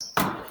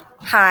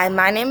Hi,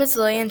 my name is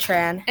Lillian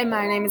Tran. And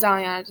my name is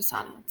Aliana,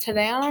 DeSano.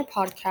 Today on our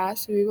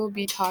podcast, we will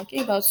be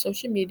talking about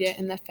social media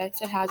and the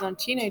effects it has on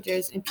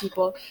teenagers and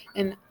people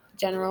in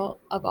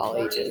general of all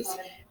ages.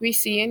 We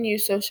see and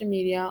use social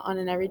media on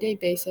an everyday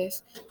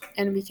basis,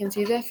 and we can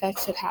see the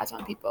effects it has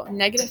on people.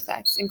 Negative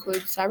effects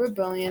include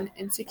cyberbullying,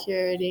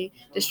 insecurity,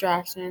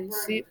 distraction,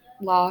 sleep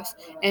loss,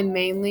 and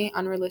mainly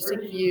unrealistic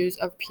views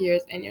of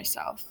peers and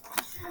yourself.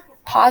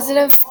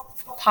 Positive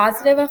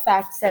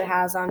effects it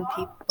has on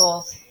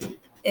people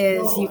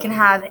is you can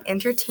have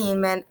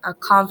entertainment, a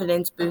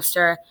confidence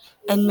booster,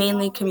 and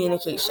mainly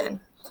communication.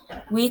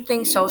 We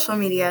think social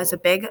media has a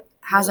big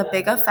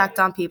effect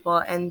on people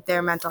and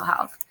their mental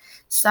health.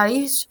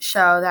 Studies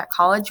show that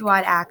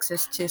college-wide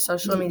access to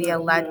social media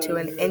led to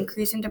an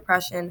increase in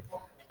depression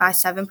by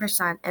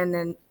 7% and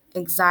an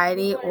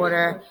anxiety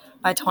order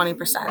by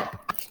 20%.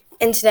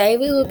 And today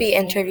we will be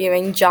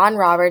interviewing John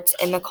Roberts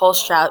and Nicole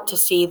Strout to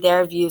see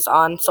their views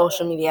on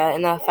social media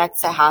and the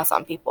effects it has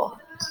on people.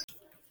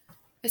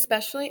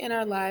 Especially in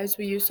our lives,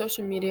 we use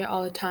social media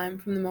all the time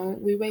from the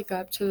moment we wake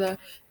up to the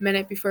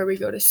minute before we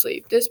go to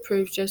sleep. This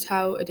proves just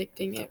how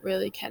addicting it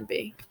really can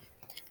be.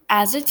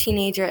 As a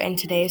teenager in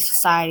today's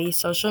society,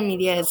 social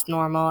media is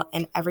normal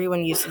and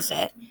everyone uses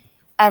it.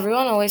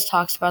 Everyone always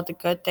talks about the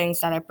good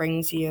things that it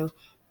brings you,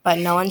 but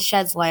no one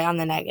sheds light on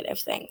the negative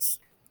things.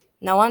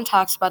 No one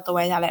talks about the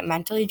way that it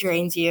mentally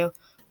drains you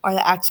or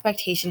the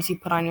expectations you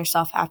put on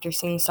yourself after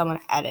seeing someone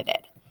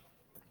edited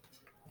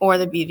or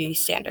the beauty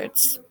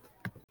standards.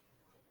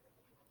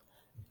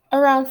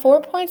 Around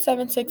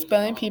 4.76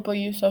 billion people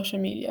use social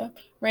media,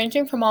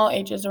 ranging from all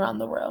ages around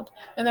the world,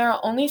 and there are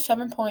only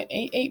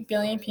 7.88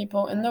 billion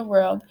people in the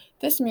world.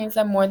 This means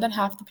that more than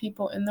half the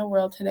people in the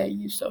world today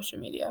use social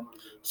media.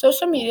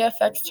 Social media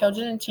affects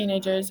children and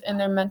teenagers and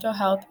their mental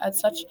health at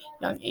such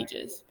young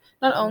ages.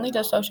 Not only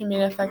does social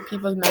media affect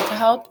people's mental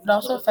health, it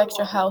also affects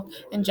your health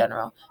in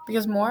general,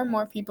 because more and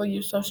more people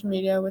use social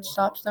media, which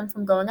stops them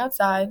from going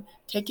outside,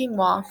 taking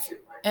walks,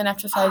 and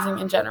exercising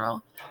in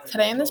general.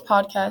 Today in this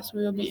podcast,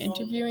 we will be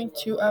interviewing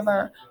two of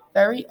our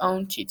very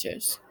own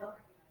teachers.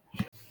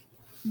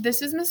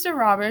 This is Mr.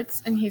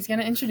 Roberts, and he's going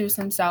to introduce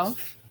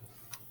himself.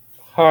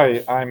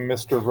 Hi, I'm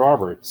Mr.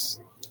 Roberts.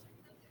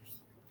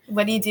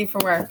 What do you do for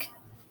work?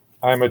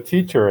 I'm a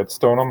teacher at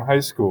Stoneham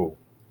High School.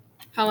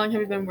 How long have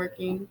you been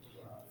working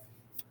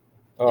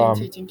and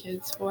teaching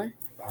kids for?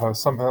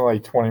 Something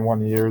like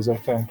 21 years, I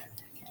think.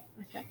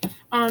 Okay.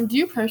 Do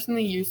you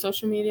personally use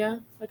social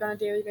media like on a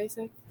daily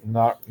basis?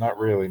 Not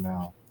really,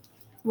 no.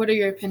 What are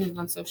your opinions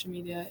on social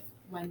media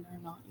when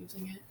you're not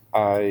using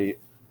it?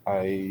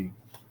 I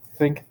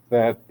think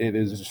that it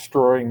is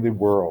destroying the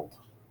world.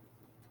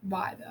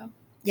 Why though?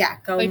 Yeah,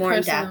 go Like more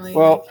in depth. personally.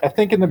 Well, I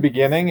think in the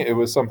beginning it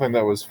was something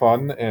that was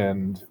fun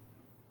and,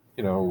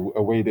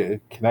 a way to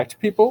connect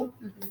people.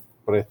 Mhm.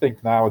 But I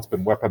think now it's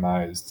been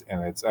weaponized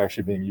and it's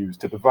actually being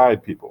used to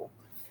divide people.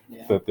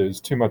 Yeah. That there's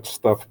too much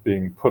stuff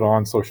being put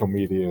on social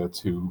media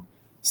to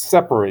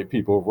separate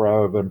people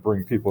rather than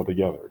bring people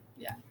together.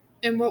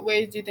 In what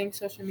ways do you think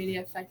social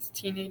media affects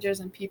teenagers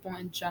and people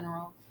in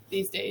general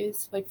these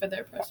days, like for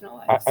their personal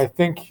lives? I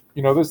think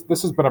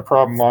this has been a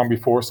problem long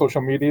before social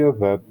media,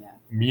 that Yeah.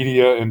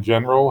 media in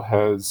general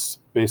has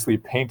basically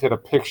painted a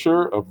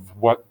picture of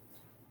what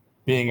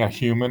being a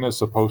human is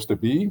supposed to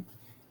be,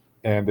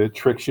 and it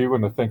tricks you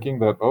into thinking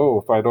that, oh,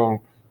 if I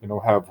don't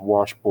have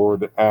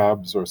washboard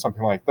abs or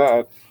something like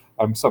that,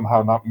 I'm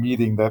somehow not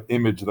meeting that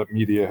image that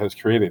media has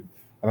created.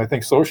 And I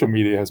think social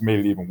media has made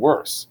it even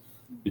worse,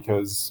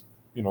 because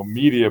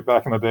media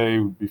back in the day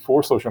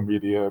before social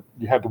media,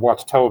 you had to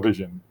watch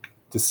television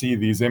to see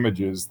these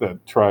images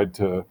that tried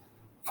to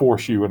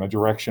force you in a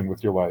direction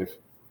with your life.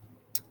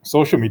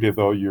 Social media,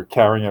 though, you're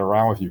carrying it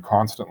around with you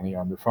constantly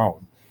on your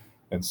phone.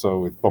 And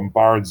so it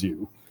bombards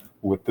you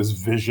with this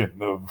vision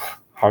of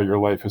how your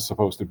life is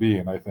supposed to be.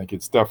 And I think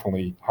it's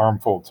definitely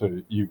harmful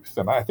to youth.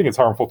 And I think it's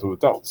harmful to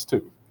adults,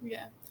 too.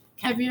 Yeah.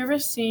 Have you ever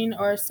seen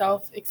or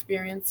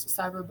self-experienced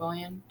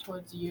cyberbullying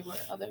towards you or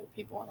other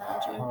people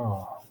around you?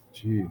 Oh,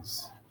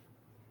 geez.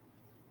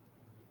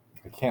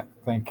 I can't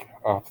think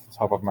off the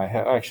top of my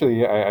head.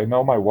 Actually, I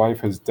know my wife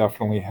has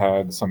definitely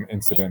had some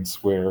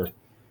incidents where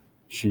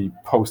she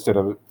posted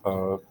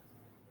a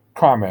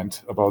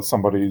comment about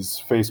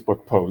somebody's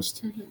Facebook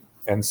post, Mhm.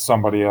 and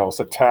somebody else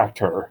attacked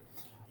her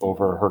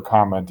over her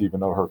comment, even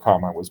though her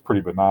comment was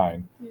pretty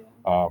benign.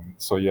 Yeah.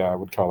 So yeah, I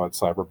would call that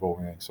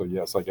cyberbullying. So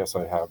yes, I guess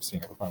I have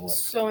seen it with my wife.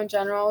 So in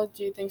general,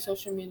 do you think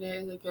social media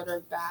is good or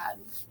bad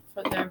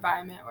for the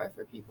environment or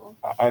for people?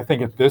 I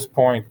think at this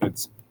point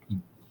it's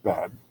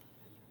bad.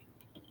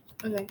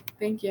 Okay,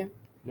 thank you.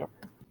 Yep.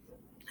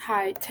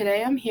 Hi,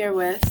 today I'm here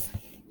with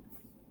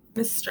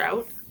Ms.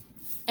 Strout.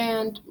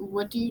 And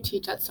what do you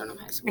teach at Stoneham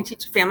High I School?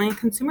 teach family and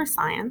consumer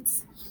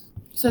science.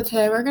 So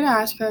today we're going to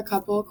ask her a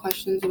couple of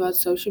questions about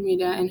social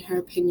media and her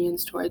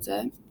opinions towards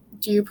it.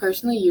 Do you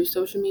personally use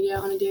social media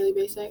on a daily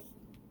basis?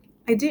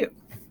 I do.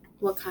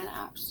 What kind of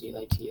apps do you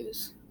like to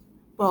use?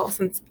 Well,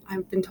 since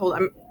I've been told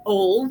I'm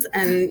old,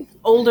 and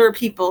older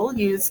people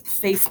use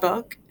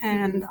Facebook,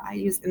 and I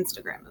use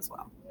Instagram as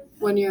well.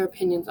 What are your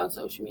opinions on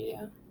social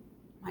media?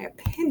 my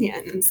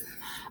opinions.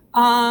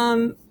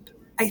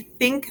 I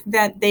think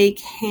that they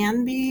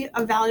can be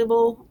a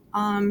valuable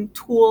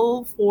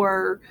tool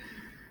for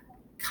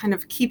kind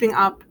of keeping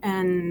up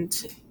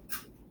and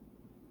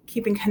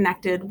keeping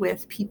connected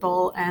with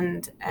people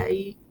and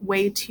a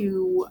way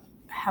to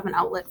have an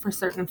outlet for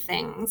certain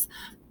things.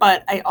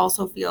 But I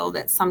also feel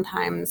that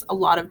sometimes a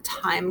lot of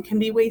time can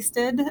be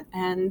wasted,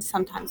 and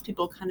sometimes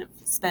people kind of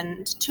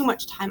spend too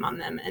much time on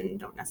them and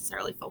don't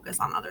necessarily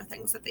focus on other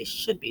things that they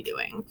should be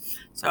doing.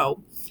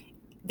 So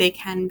they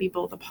can be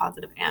both a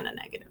positive and a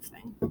negative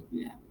thing.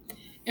 Yeah.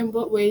 In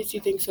what ways do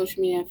you think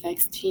social media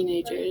affects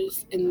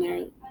teenagers in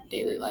their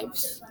daily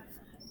lives?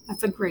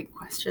 That's a great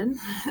question.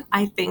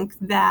 I think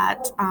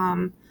that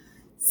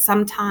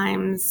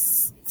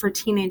sometimes for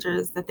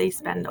teenagers that they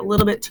spend a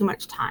little bit too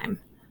much time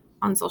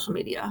on social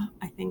media.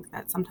 I think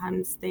that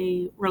sometimes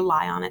they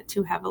rely on it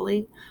too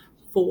heavily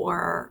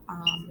for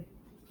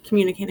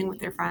communicating with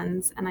their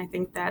friends, and I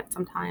think that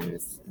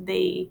sometimes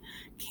they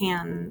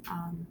can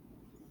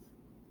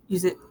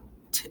use it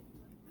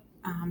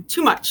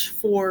too much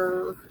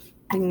for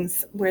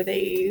things where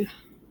they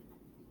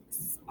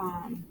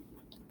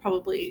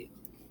probably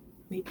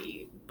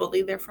maybe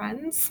bully their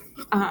friends,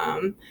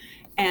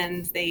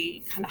 and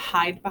they kind of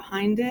hide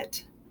behind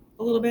it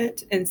a little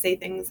bit and say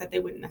things that they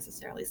wouldn't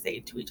necessarily say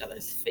to each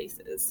other's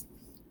faces,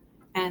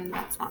 and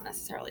that's not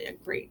necessarily a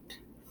great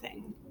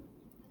thing.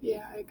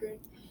 Yeah, I agree.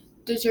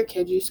 Does your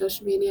kid use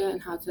social media,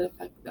 and how does it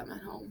affect them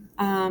at home?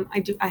 I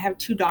do. I have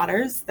two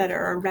daughters that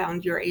are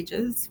around your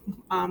ages.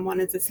 One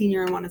is a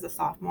senior and one is a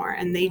sophomore,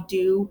 and they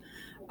do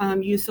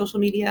use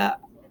social media.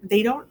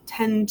 They don't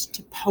tend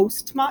to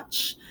post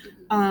much,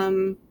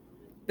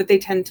 but they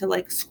tend to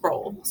like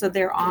scroll. So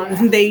they're on.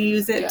 Yeah. They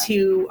use it Yeah.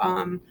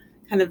 to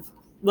kind of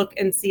look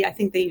and see. I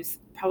think they use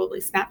probably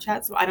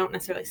Snapchat, so I don't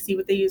necessarily see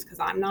what they use because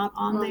I'm not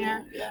on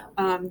there.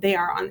 Yeah. They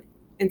are on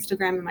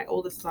Instagram, and my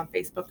oldest is on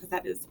Facebook because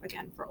that is,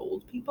 again, for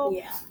old people.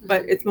 Yeah.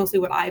 But it's mostly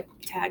what I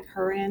tag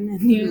her in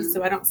and use,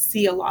 so I don't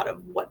see a lot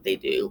of what they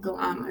do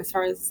as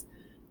far as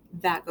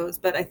that goes.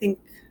 But I think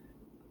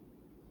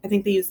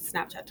they use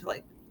Snapchat to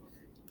like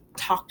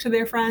talk to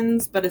their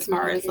friends, but as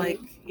far as like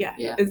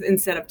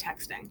instead of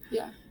texting.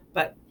 Yeah.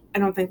 But I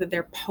don't think that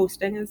they're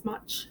posting as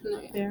much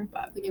there.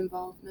 But like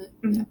involvement.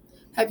 Mm-hmm. Yeah.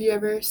 Have you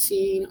ever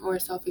seen or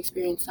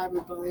self-experienced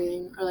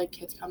cyberbullying, or like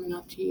kids coming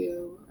up to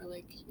you, or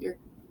like your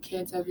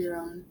kids of your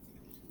own?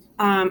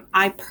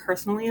 I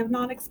personally have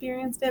not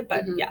experienced it,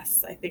 but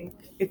yes, I think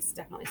it's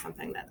definitely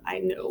something that I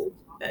know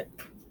that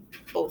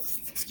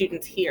both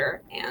students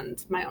here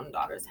and my own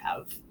daughters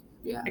have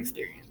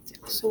experienced.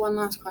 Yeah. So one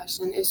last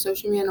question: is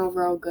social media an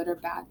overall good or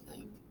bad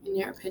thing, in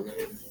your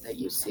opinion, that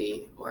you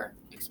see or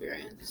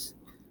experience?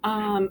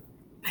 I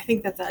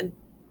think that's a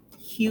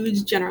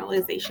huge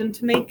generalization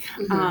to make.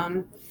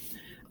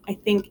 I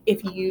think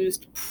if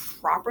used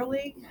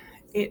properly,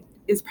 it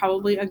is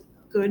probably a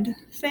good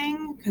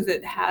thing because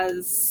it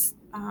has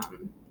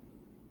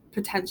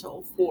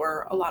potential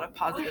for a lot of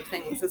positive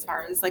things as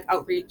far as like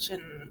outreach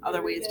and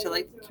other ways to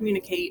like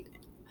communicate.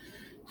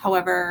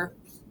 However,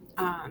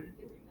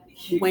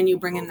 when you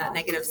bring in that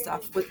negative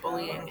stuff with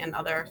bullying and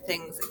other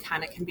things, it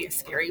kind of can be a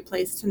scary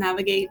place to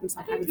navigate, and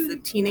sometimes the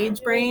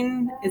teenage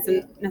brain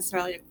isn't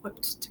necessarily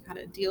equipped to kind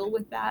of deal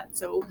with that.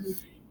 So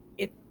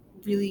it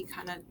really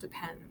kind of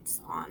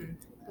depends on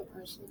The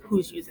person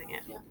who's using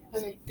it. Yeah.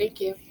 Okay, thank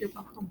you. You're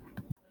welcome.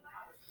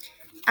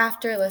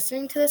 After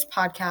listening to this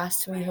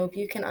podcast, we hope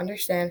you can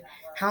understand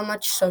how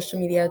much social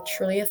media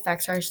truly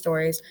affects our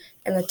stories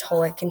and the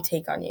toll it can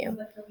take on you.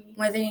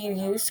 Whether you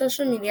use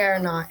social media or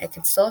not, it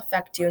can still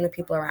affect you and the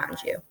people around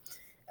you.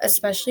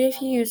 Especially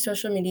if you use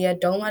social media,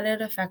 don't let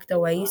it affect the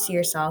way you see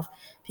yourself,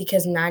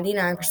 because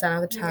 99%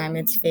 of the time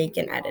it's fake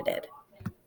and edited.